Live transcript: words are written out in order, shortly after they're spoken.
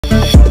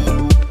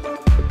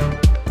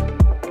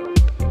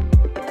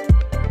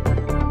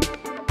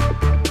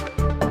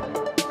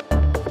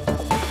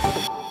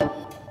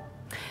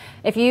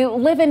If you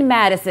live in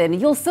Madison,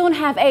 you'll soon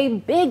have a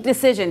big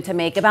decision to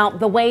make about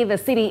the way the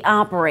city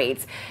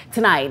operates.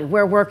 Tonight,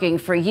 we're working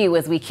for you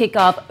as we kick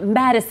off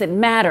Madison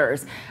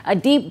Matters, a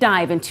deep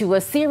dive into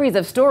a series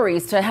of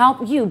stories to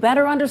help you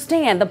better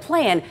understand the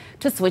plan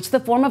to switch the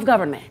form of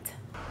government.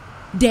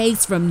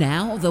 Days from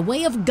now, the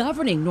way of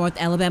governing North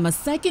Alabama's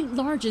second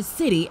largest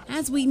city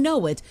as we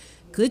know it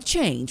could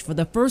change for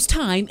the first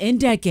time in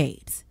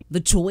decades. The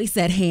choice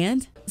at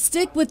hand?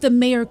 Stick with the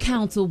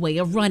mayor-council way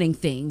of running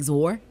things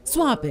or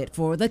swap it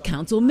for the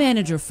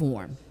council-manager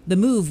form. The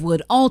move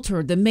would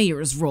alter the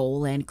mayor's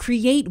role and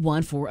create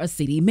one for a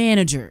city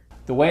manager.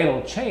 The way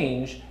it'll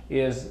change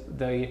is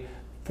the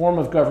form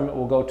of government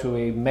will go to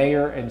a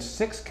mayor and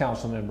 6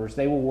 council members.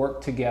 They will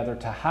work together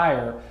to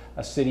hire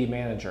a city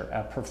manager,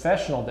 a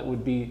professional that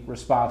would be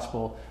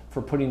responsible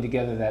for putting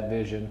together that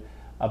vision,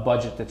 a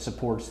budget that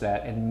supports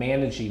that, and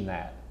managing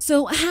that.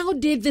 So how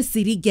did the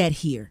city get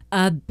here?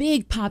 A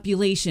big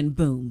population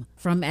boom,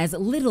 from as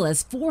little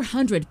as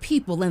 400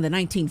 people in the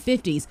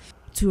 1950s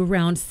to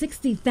around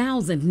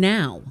 60,000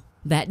 now.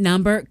 That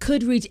number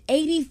could reach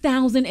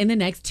 80,000 in the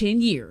next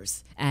 10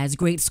 years, as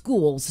great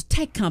schools,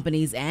 tech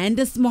companies, and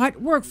a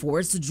smart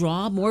workforce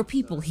draw more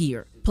people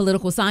here.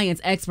 Political science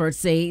experts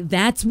say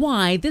that's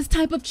why this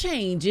type of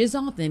change is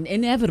often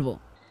inevitable.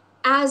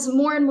 As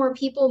more and more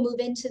people move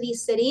into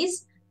these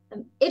cities,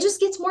 it just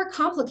gets more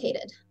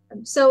complicated.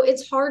 So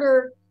it's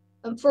harder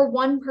for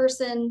one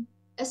person,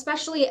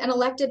 especially an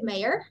elected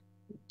mayor,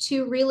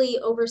 to really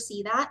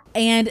oversee that.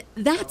 And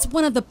that's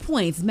one of the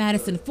points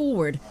Madison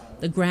Forward,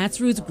 the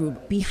grassroots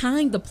group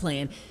behind the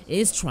plan,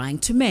 is trying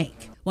to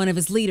make. One of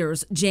its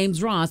leaders,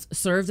 James Ross,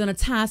 serves on a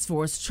task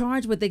force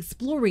charged with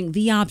exploring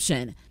the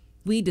option.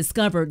 We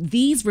discovered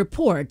these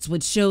reports,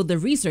 which showed the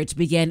research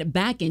began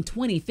back in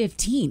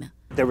 2015.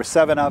 There were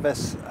 7 of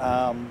us,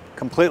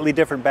 completely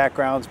different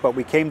backgrounds, but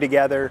we came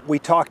together. We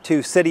talked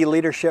to city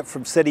leadership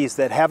from cities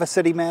that have a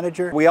city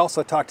manager. We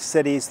also talked to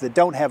cities that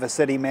don't have a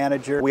city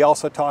manager. We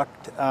also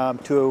talked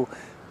to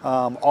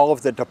all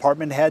of the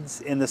department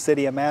heads in the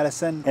city of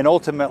Madison. And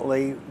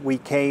ultimately, we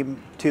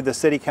came to the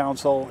city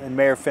council and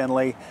Mayor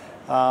Finley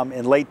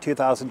in late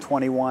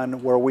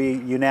 2021, where we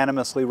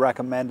unanimously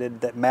recommended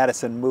that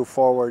Madison move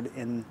forward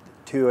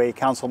into a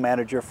council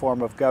manager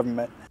form of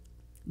government.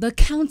 The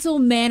Council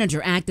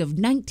Manager Act of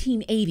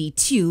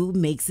 1982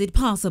 makes it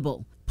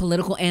possible.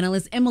 Political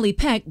analyst Emily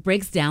Peck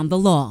breaks down the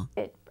law.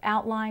 It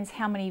outlines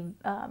how many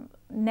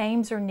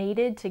names are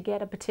needed to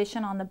get a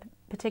petition on the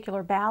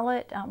particular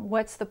ballot,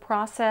 what's the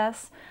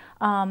process.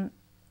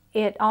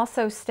 It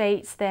also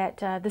states that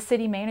the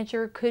city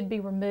manager could be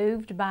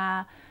removed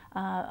by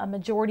a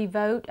majority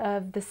vote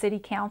of the city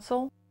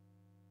council.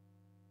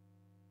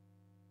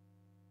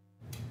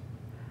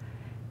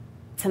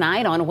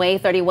 Tonight on Way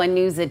 31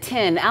 News at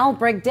 10, I'll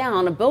break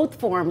down both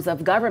forms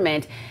of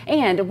government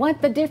and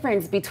what the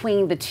difference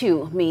between the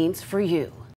two means for you.